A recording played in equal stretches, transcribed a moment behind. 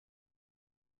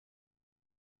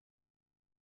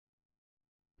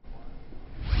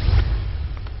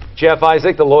Jeff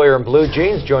Isaac, the lawyer in blue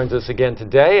jeans, joins us again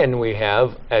today, and we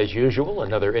have, as usual,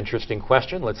 another interesting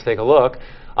question. Let's take a look.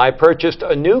 I purchased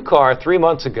a new car 3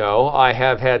 months ago. I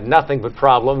have had nothing but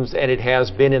problems, and it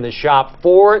has been in the shop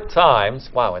 4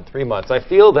 times. Wow, in 3 months. I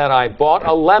feel that I bought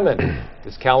a lemon.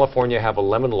 Does California have a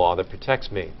lemon law that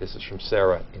protects me? This is from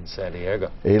Sarah in San Diego.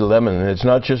 A lemon, and it's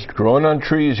not just growing on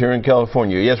trees here in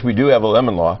California. Yes, we do have a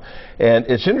lemon law, and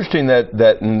it's interesting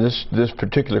that in this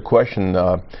particular question,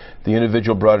 the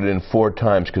individual brought it in 4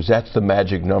 times because that's the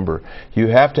magic number. You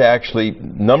have to actually,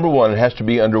 number one, it has to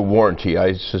be under warranty.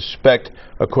 I suspect,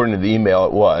 according to the email,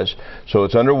 it was. So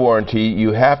it's under warranty.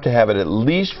 You have to have it at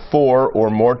least 4 or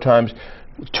more times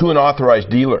to an authorized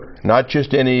dealer, not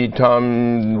just any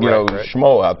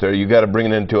schmo out there. You got to bring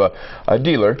it into a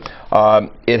dealer.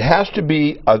 It has to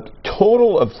be a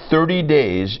total of 30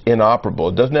 days inoperable.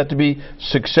 It doesn't have to be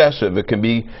successive. It can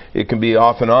be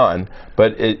off and on,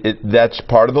 but that's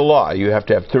part of the law. You have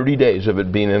to have 30 days of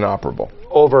it being inoperable.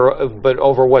 But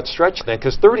over what stretch then?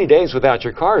 Because 30 days without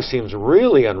your car seems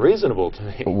really unreasonable to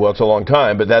me. Well, it's a long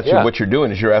time, but that's what you're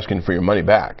doing is you're asking for your money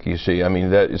back. You see, I mean,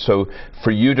 so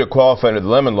for you to qualify under the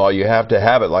lemon law, you have to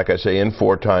have it, like I say, in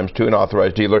 4 times to an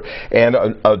authorized dealer, and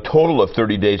a total of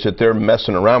 30 days that they're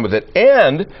messing around with it.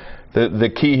 And the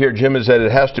key here, Jim, is that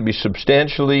it has to be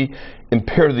substantially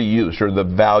impair the use or the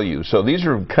value. So these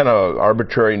are kind of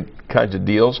arbitrary kinds of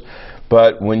deals.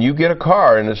 But when you get a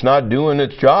car and it's not doing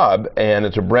its job and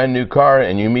it's a brand new car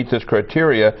and you meet this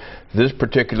criteria, this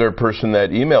particular person that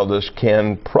emailed us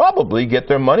can probably get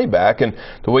their money back. And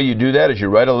the way you do that is you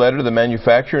write a letter to the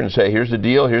manufacturer and say, here's the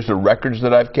deal, here's the records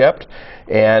that I've kept,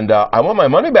 and I want my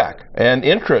money back, and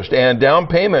interest, and down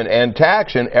payment, and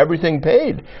tax, and everything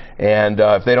paid. And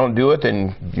if they don't do it,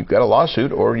 then you've got a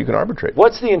lawsuit or you can arbitrate.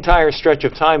 What's the entire stretch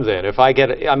of time then? If I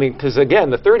get, I mean, because again,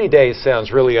 the 30 days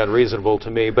sounds really unreasonable to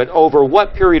me, but over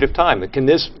what period of time? Can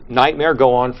this nightmare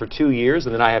go on for 2 years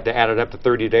and then I have to add it up to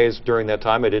 30 days during that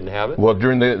time I didn't have it? Well,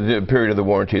 during the period of the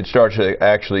warranty, it starts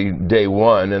actually day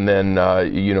 1, and then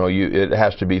it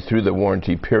has to be through the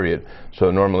warranty period. So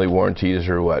normally warranties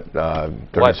are what,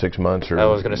 36 months or I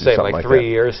was going to say like 3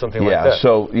 years, something like that. Yeah,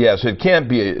 so yes, it can't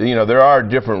be, there are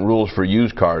different rules for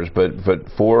used cars, but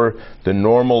for the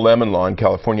normal lemon law in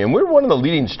California, and we're one of the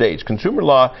leading states. Consumer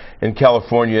law in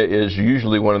California is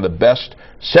usually one of the best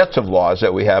sets of laws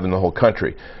that we have in the whole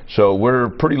country. So we're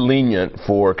pretty lenient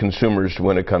for consumers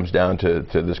when it comes down to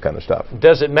this kind of stuff.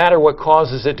 Does it matter what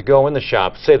causes it to go in the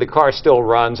shop? Say the car still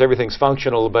runs, everything's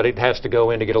functional, but it has to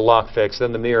go in to get a lock fixed,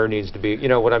 then the mirror needs to be, you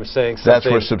know what I'm saying? That's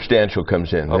where substantial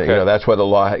comes in. Okay. That's why the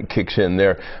law kicks in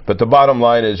there. But the bottom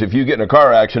line is if you get in a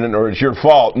car accident or it's your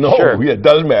fault, it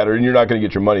does matter, and you're not going to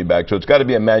get your money back. So it's got to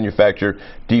be a manufacturer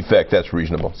defect that's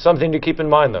reasonable. Something to keep in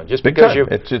mind, though. Just because you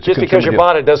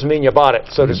bought it doesn't mean you bought it,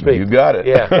 so to speak. You got it.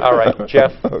 Yeah. All right,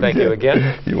 Jeff. Thank you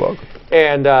again. You're welcome.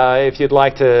 And if you'd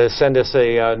like to send us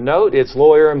a note, it's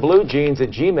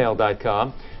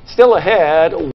lawyerinbluejeans@gmail.com. Still ahead.